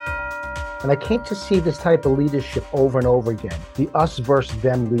And I came to see this type of leadership over and over again, the us versus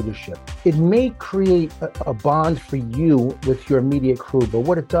them leadership. It may create a bond for you with your immediate crew, but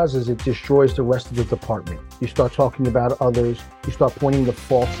what it does is it destroys the rest of the department. You start talking about others, you start pointing the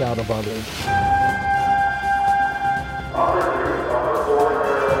faults out of others.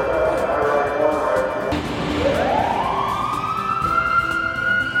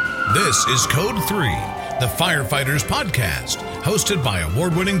 This is Code 3, the Firefighters Podcast, hosted by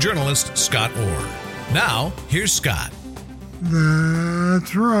award-winning journalist Scott Orr. Now, here's Scott.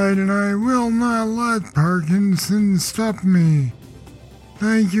 That's right, and I will not let Parkinson stop me.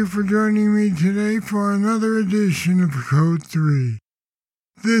 Thank you for joining me today for another edition of Code 3.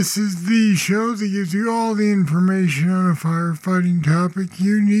 This is the show that gives you all the information on a firefighting topic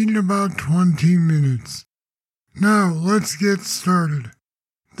you need in about 20 minutes. Now, let's get started.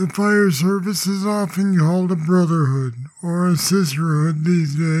 The fire service is often called a brotherhood or a sisterhood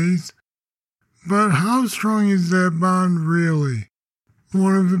these days. But how strong is that bond really?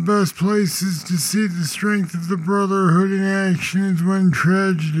 One of the best places to see the strength of the brotherhood in action is when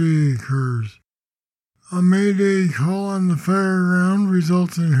tragedy occurs. A mayday call on the fireground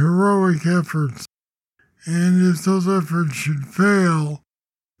results in heroic efforts, and if those efforts should fail,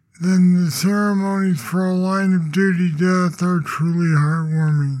 then the ceremonies for a line of duty death are truly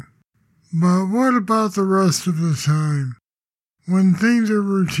heartwarming. But what about the rest of the time? When things are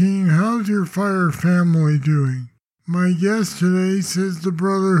routine, how's your fire family doing? My guest today says the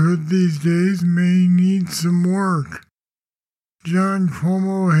Brotherhood these days may need some work. John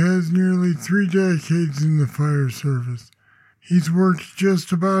Cuomo has nearly 3 decades in the fire service. He's worked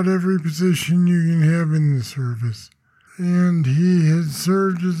just about every position you can have in the service. And he has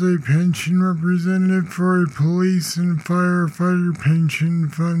served as a pension representative for a police and firefighter pension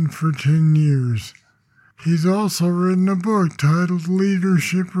fund for 10 years. He's also written a book titled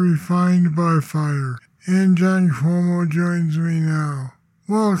Leadership Refined by Fire. And John Cuomo joins me now.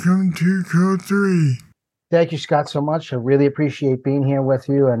 Welcome to Code 3. Thank you, Scott, so much. I really appreciate being here with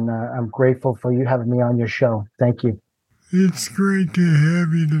you, and I'm grateful for you having me on your show. Thank you. It's great to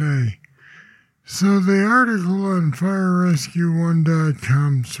have you today. So the article on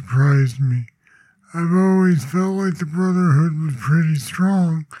firerescue1.com surprised me. I've always felt like the Brotherhood was pretty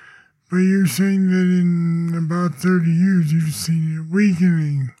strong, but you're saying that in about 30 years you've seen it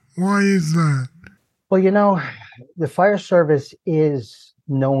weakening. Why is that? Well, the fire service is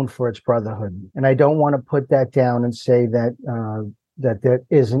known for its brotherhood, and I don't want to put that down and say that that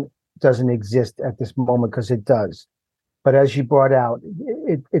doesn't exist at this moment, because it does. But as you brought out,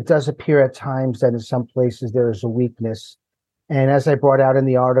 it does appear at times that in some places there is a weakness. And as I brought out in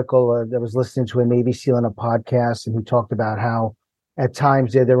the article, I was listening to a Navy SEAL on a podcast, and he talked about how at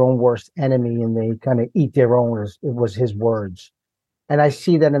times they're their own worst enemy and they kind of eat their own, it was his words. And I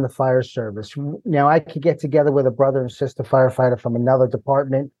see that in the fire service. Now, I could get together with a brother and sister firefighter from another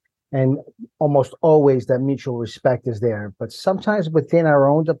department, and almost always that mutual respect is there. But sometimes within our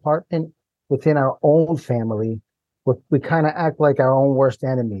own department, within our own family, we kind of act like our own worst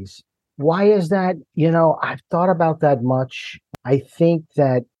enemies. Why is that? I've thought about that much. I think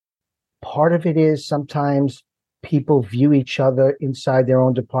that part of it is sometimes people view each other inside their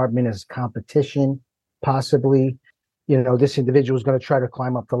own department as competition, possibly. This individual is going to try to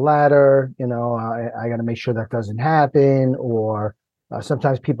climb up the ladder. I got to make sure that doesn't happen. Or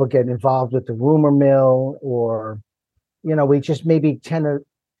sometimes people get involved with the rumor mill, or, we just maybe tend to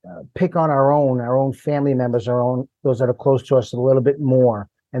pick on our own family members, those that are close to us a little bit more.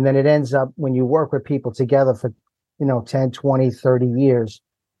 And then it ends up, when you work with people together for, 10, 20, 30 years,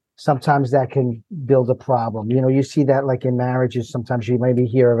 sometimes that can build a problem. You see that like in marriages. Sometimes you maybe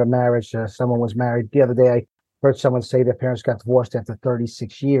hear of a marriage. Someone was married the other day. I heard someone say their parents got divorced after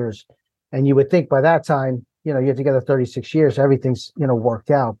 36 years. And you would think by that time, you're together 36 years, everything's, worked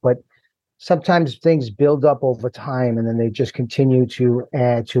out. But sometimes things build up over time, and then they just continue to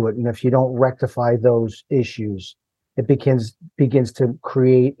add to it. And if you don't rectify those issues, it begins to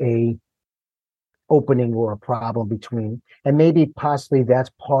create a opening or a problem between. And maybe possibly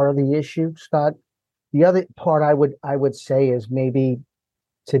that's part of the issue, Scott. The other part I would say is maybe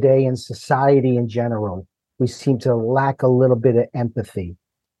today in society in general, we seem to lack a little bit of empathy.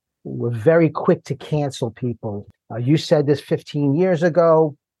 We're very quick to cancel people. You said this 15 years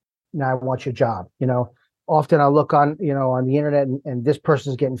ago. Now I want your job. Often I look on the internet, and this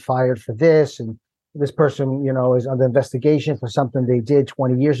person's getting fired for this, and this person, is under investigation for something they did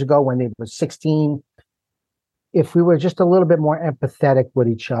 20 years ago when they were 16. If we were just a little bit more empathetic with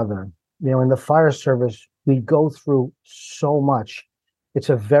each other, in the fire service, we go through so much. It's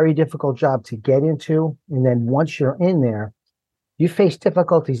a very difficult job to get into. And then once you're in there, You face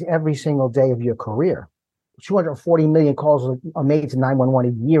difficulties every single day of your career. 240 million calls are made to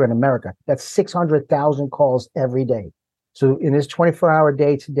 911 a year in America. That's 600,000 calls every day. So in this 24-hour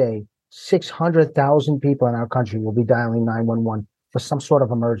day today, 600,000 people in our country will be dialing 911 for some sort of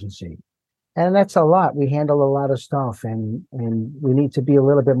emergency. And that's a lot. We handle a lot of stuff, and we need to be a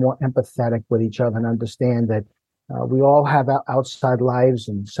little bit more empathetic with each other and understand that we all have outside lives,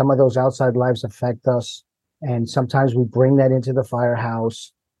 and some of those outside lives affect us. And sometimes we bring that into the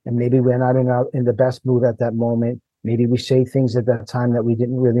firehouse, and maybe we're not in the best mood at that moment. Maybe we say things at that time that we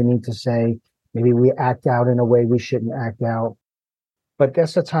didn't really need to say. Maybe we act out in a way we shouldn't act out. But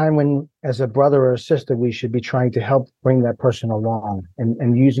that's a time when, as a brother or a sister, we should be trying to help bring that person along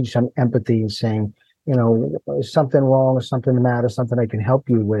and using some empathy and saying, is something wrong or something the matter, something I can help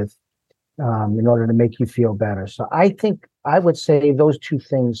you with in order to make you feel better. So I think I would say those two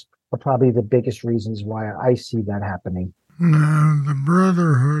things are probably the biggest reasons why I see that happening. Now, the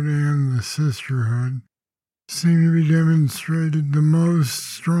brotherhood and the sisterhood seem to be demonstrated the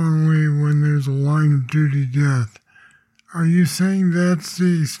most strongly when there's a line of duty death. Are you saying that's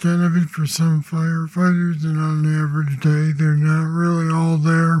the extent of it for some firefighters, and on an average day they're not really all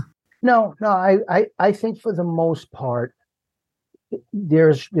there? No, I think for the most part, there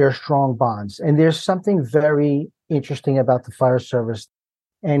are strong bonds. And there's something very interesting about the fire service.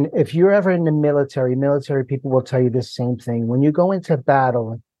 And if you're ever in the military people will tell you the same thing. When you go into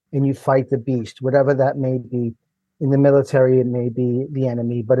battle and you fight the beast, whatever that may be, in the military, it may be the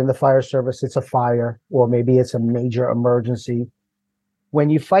enemy, but in the fire service, it's a fire, or maybe it's a major emergency. When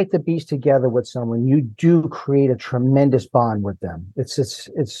you fight the beast together with someone, you do create a tremendous bond with them.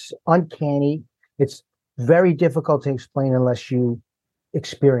 It's uncanny. It's very difficult to explain unless you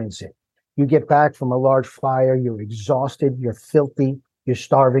experience it. You get back from a large fire, you're exhausted, you're filthy, you're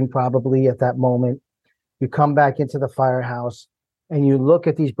starving probably at that moment. You come back into the firehouse and you look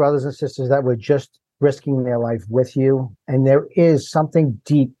at these brothers and sisters that were just risking their life with you, and there is something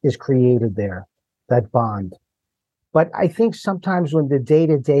deep is created there, that bond. But I think sometimes when the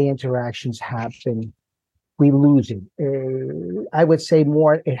day-to-day interactions happen, we lose it. I would say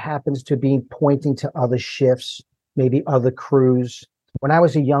more it happens to be pointing to other shifts, maybe other crews. When I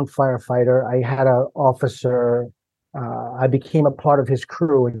was a young firefighter, I had an officer, I became a part of his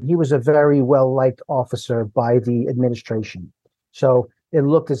crew, and he was a very well-liked officer by the administration. So it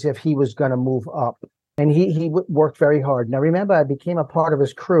looked as if he was going to move up, and he worked very hard. Now, remember, I became a part of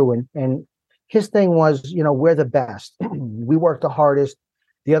his crew, and his thing was, we're the best. We work the hardest.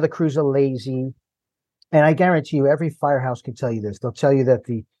 The other crews are lazy. And I guarantee you, every firehouse can tell you this. They'll tell you that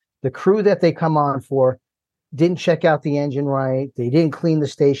the crew that they come on for didn't check out the engine right. They didn't clean the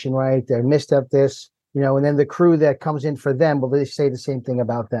station right. They missed up this, and then the crew that comes in for them, well, they say the same thing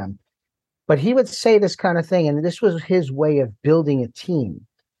about them. But he would say this kind of thing, and this was his way of building a team.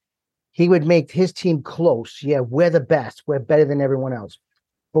 He would make his team close. Yeah, we're the best. We're better than everyone else.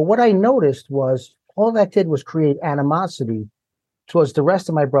 But what I noticed was all that did was create animosity towards the rest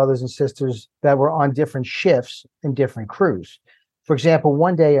of my brothers and sisters that were on different shifts and different crews. For example,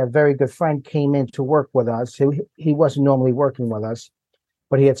 one day a very good friend came in to work with us. He wasn't normally working with us,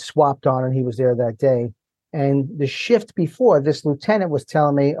 but he had swapped on and he was there that day. And the shift before, this lieutenant was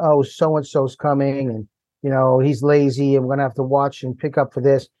telling me, oh, so-and-so's coming, and, he's lazy, and we're going to have to watch and pick up for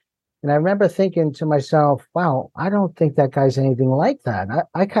this. And I remember thinking to myself, wow, I don't think that guy's anything like that.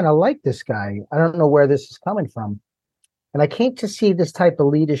 I kind of like this guy. I don't know where this is coming from. And I came to see this type of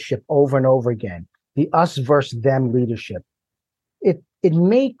leadership over and over again, the us versus them leadership. It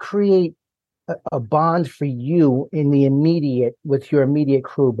may create a bond for you in the immediate with your immediate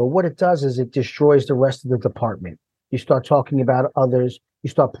crew, but what it does is it destroys the rest of the department. You start talking about others. You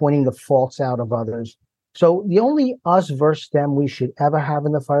start pointing the faults out of others. So the only us versus them we should ever have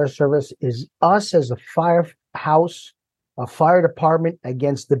in the fire service is us as a firehouse, a fire department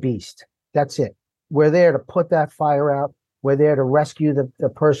against the beast. That's it. We're there to put that fire out. We're there to rescue the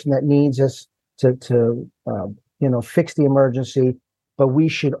person that needs us to fix the emergency. But we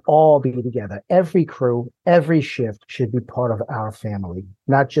should all be together. Every crew, every shift should be part of our family,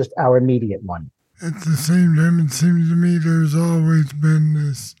 not just our immediate one. At the same time, it seems to me there's always been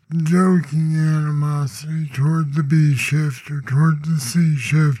this joking animosity toward the B shift or toward the C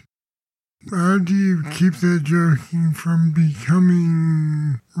shift. How do you keep that joking from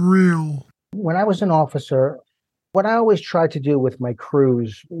becoming real? When I was an officer, what I always tried to do with my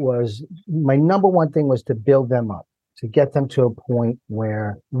crews was, my number one thing was to build them up, to get them to a point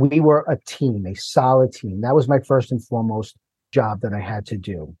where we were a team, a solid team. That was my first and foremost job that I had to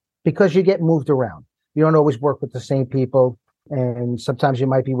do, because you get moved around. You don't always work with the same people. And sometimes you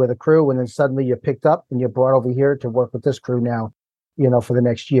might be with a crew and then suddenly you're picked up and you're brought over here to work with this crew now. for the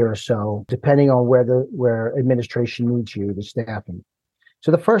next year or so, depending on where administration needs you, the staffing.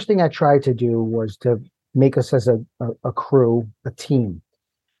 So the first thing I tried to do was to make us as a crew, a team.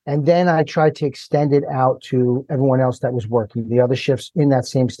 And then I tried to extend it out to everyone else that was working, the other shifts in that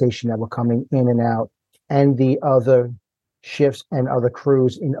same station that were coming in and out, and the other shifts and other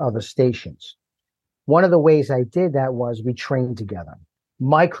crews in other stations. One of the ways I did that was we trained together.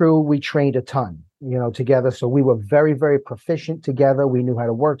 My crew, we trained a ton, together. So we were very, very proficient together. We knew how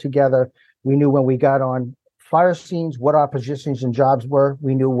to work together. We knew when we got on fire scenes, what our positions and jobs were.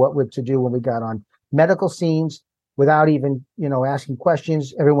 We knew what to do when we got on medical scenes without even, asking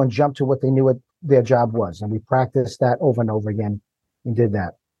questions. Everyone jumped to what they knew what their job was. And we practiced that over and over again and did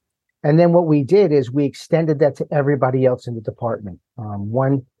that. And then what we did is we extended that to everybody else in the department.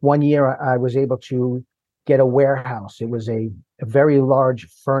 One year I was able to get a warehouse. It was a very large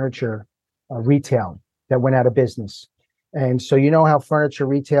furniture retail that went out of business. And so how furniture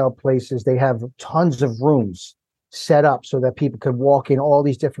retail places, they have tons of rooms set up so that people could walk in all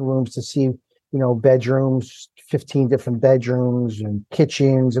these different rooms to see, bedrooms, 15 different bedrooms and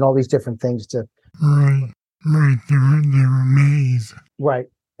kitchens and all these different things to. Right. They're amazing. Right.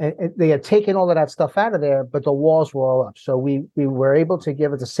 And they had taken all of that stuff out of there, but the walls were all up. So we were able to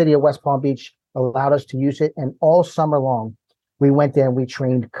give it. The city of West Palm Beach allowed us to use it. And all summer long, we went there and we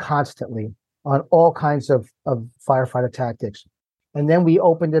trained constantly on all kinds of firefighter tactics. And then we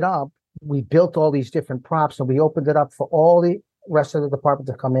opened it up. We built all these different props and we opened it up for all the rest of the department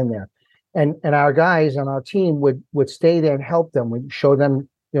to come in there. And our guys on our team would stay there and help them. We'd show them,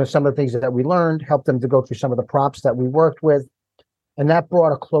 some of the things that we learned, help them to go through some of the props that we worked with. And that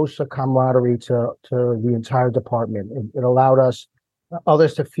brought a closer camaraderie to the entire department. It allowed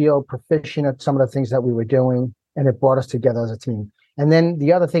others to feel proficient at some of the things that we were doing, and it brought us together as a team. And then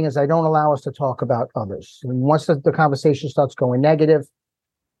the other thing is I don't allow us to talk about others. And once the conversation starts going negative,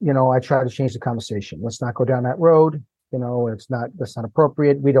 I try to change the conversation. Let's not go down that road. That's not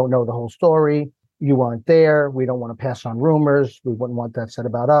appropriate. We don't know the whole story. You weren't there. We don't want to pass on rumors. We wouldn't want that said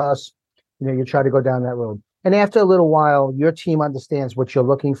about us. You try to go down that road. And after a little while, your team understands what you're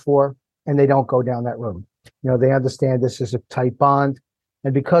looking for, and they don't go down that road. They understand this is a tight bond.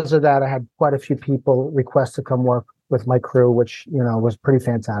 And because of that, I had quite a few people request to come work with my crew, which, was pretty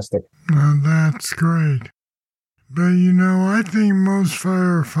fantastic. Well, that's great. But, I think most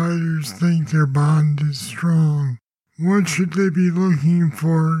firefighters think their bond is strong. What should they be looking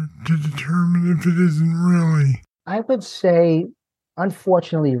for to determine if it isn't really? I would say,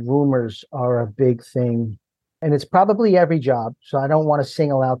 unfortunately, rumors are a big thing. And it's probably every job. So I don't want to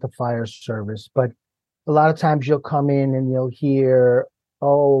single out the fire service. But a lot of times you'll come in and you'll hear,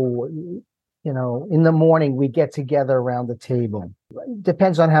 in the morning we get together around the table. It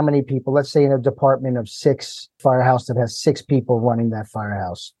depends on how many people. Let's say in a department of 6 firehouse that has 6 people running that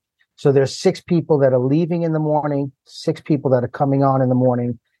firehouse. So there's 6 people that are leaving in the morning, 6 people that are coming on in the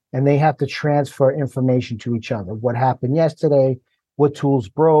morning, and they have to transfer information to each other. What happened yesterday, what tools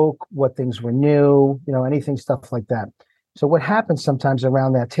broke, what things were new, anything, stuff like that. So what happens sometimes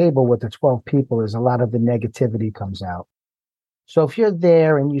around that table with the 12 people is a lot of the negativity comes out. So if you're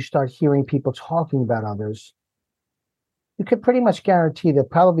there and you start hearing people talking about others, you can pretty much guarantee they're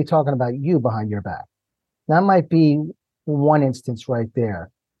probably talking about you behind your back. That might be one instance right there.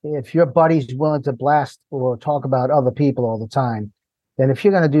 If your buddy's willing to blast or talk about other people all the time, then if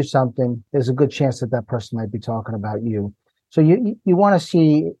you're going to do something, there's a good chance that person might be talking about you. So you want to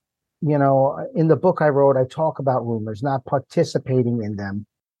see, in the book I wrote, I talk about rumors, not participating in them,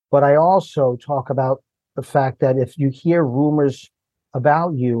 but I also talk about the fact that if you hear rumors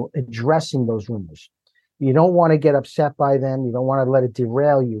about you, addressing those rumors. You don't want to get upset by them. You don't want to let it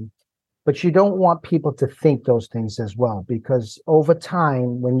derail you, but you don't want people to think those things as well, because over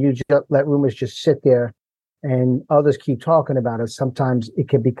time, when you just let rumors just sit there and others keep talking about it, sometimes it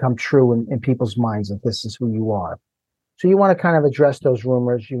can become true in people's minds that this is who you are. So you want to kind of address those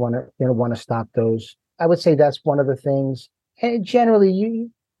rumors. You want to stop those. I would say that's one of the things. And generally,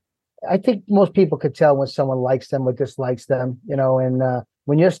 I think most people could tell when someone likes them or dislikes them, and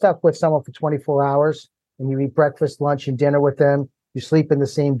when you're stuck with someone for 24 hours and you eat breakfast, lunch, and dinner with them, you sleep in the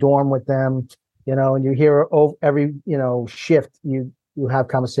same dorm with them, and you hear every, shift, you have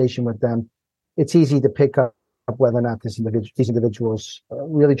conversation with them. It's easy to pick up whether or not these individuals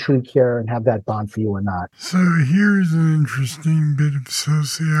really truly care and have that bond for you or not. So here's an interesting bit of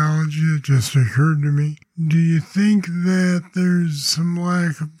sociology that just occurred to me. Do you think that there's some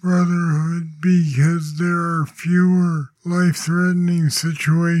lack of brotherhood because there are fewer life-threatening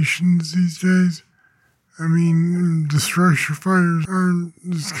situations these days? I mean, the structure fires aren't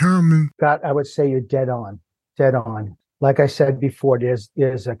as common. Scott, I would say you're dead on. Like I said before,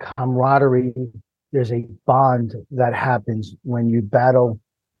 there's a camaraderie, there's a bond that happens when you battle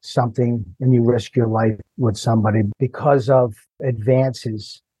something and you risk your life with somebody. Because of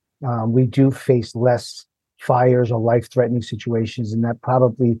advances, we do face less fires or life-threatening situations, and that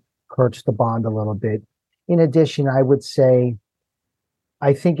probably hurts the bond a little bit. In addition, I would say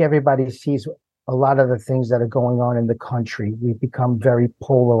I think everybody sees a lot of the things that are going on in the country. We've become very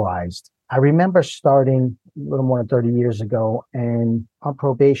polarized. I remember starting a little more than 30 years ago, and on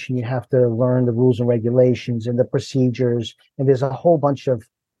probation, you have to learn the rules and regulations and the procedures. And there's a whole bunch of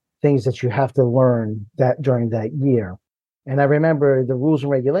things that you have to learn that during that year. And I remember the rules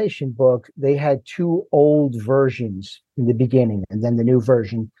and regulation book, they had two old versions in the beginning, and then the new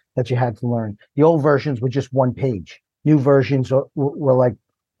version that you had to learn. The old versions were just one page. New versions were like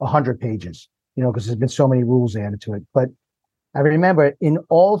 100 pages, because there's been so many rules added to it. But I remember in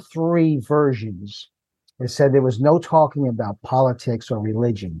all three versions, it said there was no talking about politics or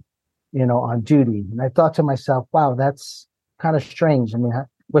religion, on duty. And I thought to myself, wow, that's kind of strange. I mean,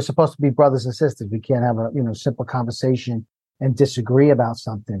 we're supposed to be brothers and sisters. We can't have a, simple conversation and disagree about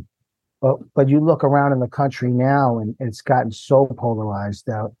something. But you look around in the country now, and it's gotten so polarized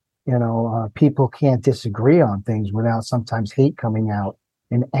that people can't disagree on things without sometimes hate coming out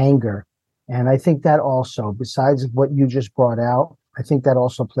and anger. And I think that also, besides what you just brought out, I think that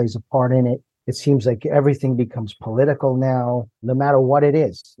also plays a part in it. It seems like everything becomes political now, no matter what it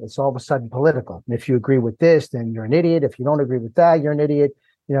is. It's all of a sudden political. And if you agree with this, then you're an idiot. If you don't agree with that, you're an idiot.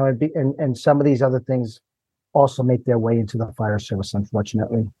 And some of these other things also make their way into the fire service,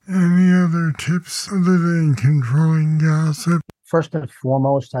 unfortunately. Any other tips other than controlling gossip? First and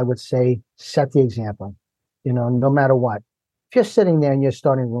foremost, I would say set the example, no matter what. If you're sitting there and you're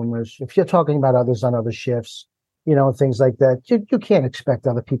starting rumors, if you're talking about others on other shifts, things like that, you can't expect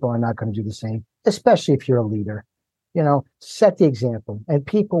other people are not going to do the same, especially if you're a leader. Set the example and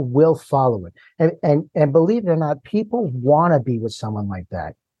people will follow it. And believe it or not, people want to be with someone like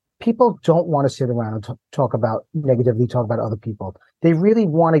that. People don't want to sit around and talk about other people. They really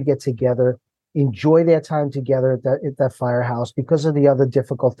want to get together, enjoy their time together at that firehouse because of the other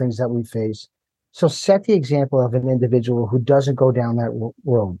difficult things that we face. So set the example of an individual who doesn't go down that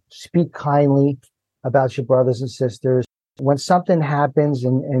road. Speak kindly about your brothers and sisters. When something happens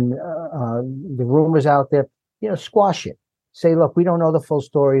and the rumors out there, squash it. Say, look, we don't know the full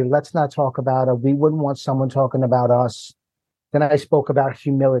story. Let's not talk about it. We wouldn't want someone talking about us. Then I spoke about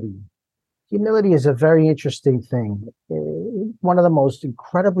humility. Humility is a very interesting thing. One of the most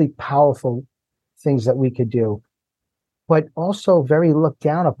incredibly powerful things that we could do, but also very looked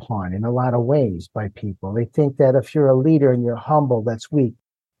down upon in a lot of ways by people. They think that if you're a leader and you're humble, that's weak.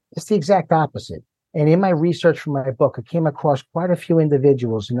 It's the exact opposite. And in my research for my book, I came across quite a few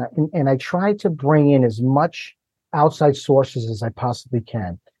individuals, and I tried to bring in as much outside sources as I possibly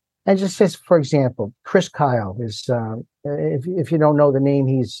can. And just as, for example, Chris Kyle is, if you don't know the name,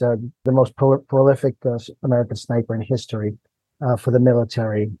 he's the most prolific American sniper in history for the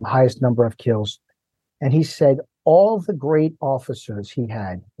military, highest number of kills. And he said all the great officers he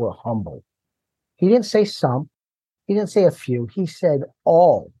had were humble. He didn't say some, he didn't say a few, he said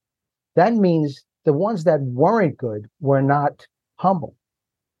all. That means the ones that weren't good were not humble.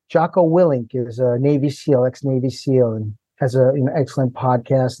 Jocko Willink is a Navy SEAL, ex-Navy SEAL, and has an excellent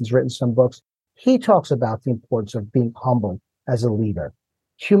podcast and has written some books. He talks about the importance of being humble as a leader.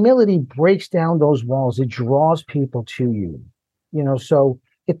 Humility breaks down those walls. It draws people to you. So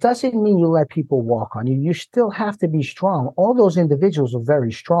it doesn't mean you let people walk on you. You still have to be strong. All those individuals are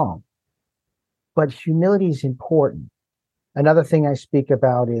very strong. But humility is important. Another thing I speak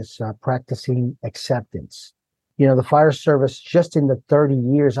about is practicing acceptance. The fire service, just in the 30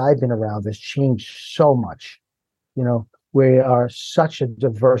 years I've been around, has changed so much. We are such a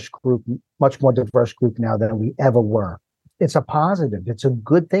diverse group, much more diverse group now than we ever were. It's a positive. It's a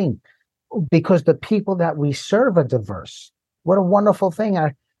good thing because the people that we serve are diverse. What a wonderful thing.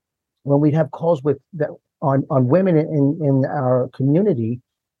 When we have calls on women in our community,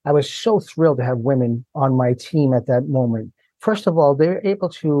 I was so thrilled to have women on my team at that moment. First of all, they're able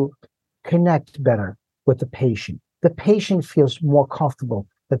to connect better with the patient. The patient feels more comfortable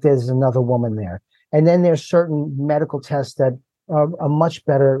that there's another woman there. And then there's certain medical tests that are much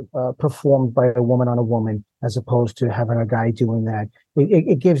better performed by a woman on a woman as opposed to having a guy doing that.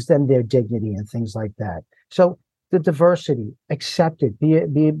 It gives them their dignity and things like that. So the diversity, accept it,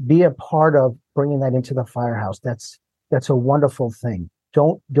 be a part of bringing that into the firehouse. That's a wonderful thing.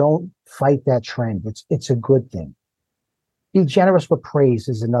 Don't fight that trend. It's a good thing. Be generous with praise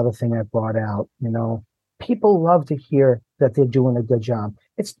is another thing I brought out. People love to hear that they're doing a good job.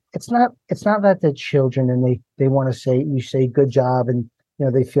 it's not that they're children and they want to say, you say good job, and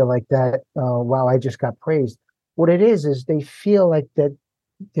they feel like that, wow, I just got praised. What it is they feel like that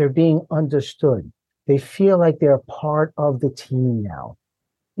they're being understood. They feel like they're a part of the team now.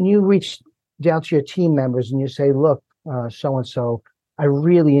 And you reach out to your team members and you say, look, so and so, I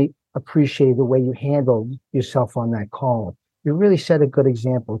really appreciate the way you handled yourself on that call. You really set a good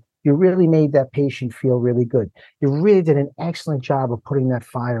example. You really made that patient feel really good. You really did an excellent job of putting that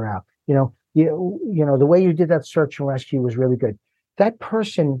fire out. The way you did that search and rescue was really good. That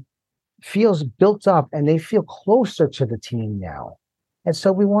person feels built up and they feel closer to the team now. And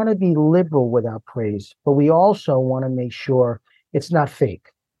so we want to be liberal with our praise, but we also want to make sure it's not fake.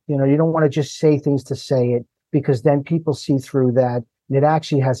 You don't want to just say things to say it, because then people see through that and it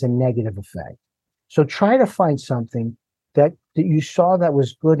actually has a negative effect. So try to find something that you saw that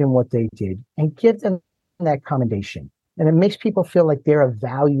was good in what they did and give them that commendation. And it makes people feel like they're a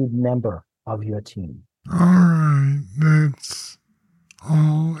valued member of your team. All right, that's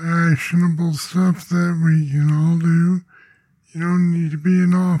all actionable stuff that we can all do. You don't need to be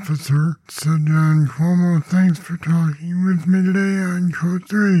an officer. So, John Cuomo, thanks for talking with me today on Code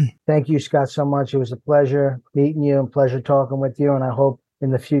 3. Thank you, Scott, so much. It was a pleasure meeting you and pleasure talking with you. And I hope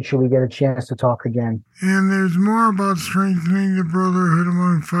in the future we get a chance to talk again. And there's more about strengthening the brotherhood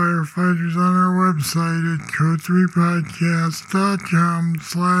among firefighters on our website at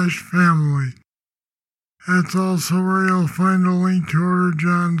code3podcast.com/family. That's also where you'll find a link to order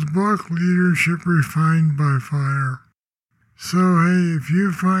John's book, Leadership Refined by Fire. So, hey, if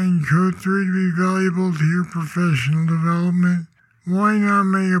you find Code 3 to be valuable to your professional development, why not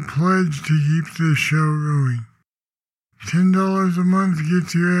make a pledge to keep this show going? $10 a month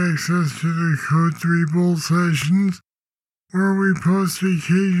gets you access to the Code 3 Bull sessions, where we post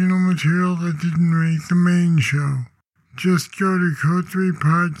occasional material that didn't make the main show. Just go to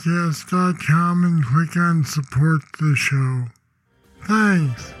code3podcast.com and click on Support the Show.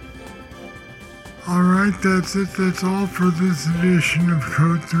 Thanks. Alright, that's it. That's all for this edition of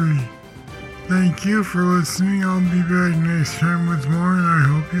Code 3. Thank you for listening. I'll be back next time with more, and I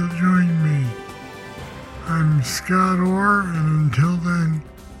hope you'll join me. I'm Scott Orr, and until then,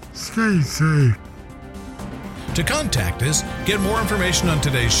 stay safe. To contact us, get more information on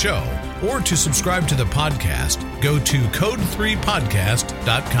today's show, or to subscribe to the podcast, go to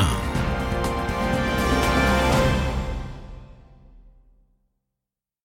code3podcast.com.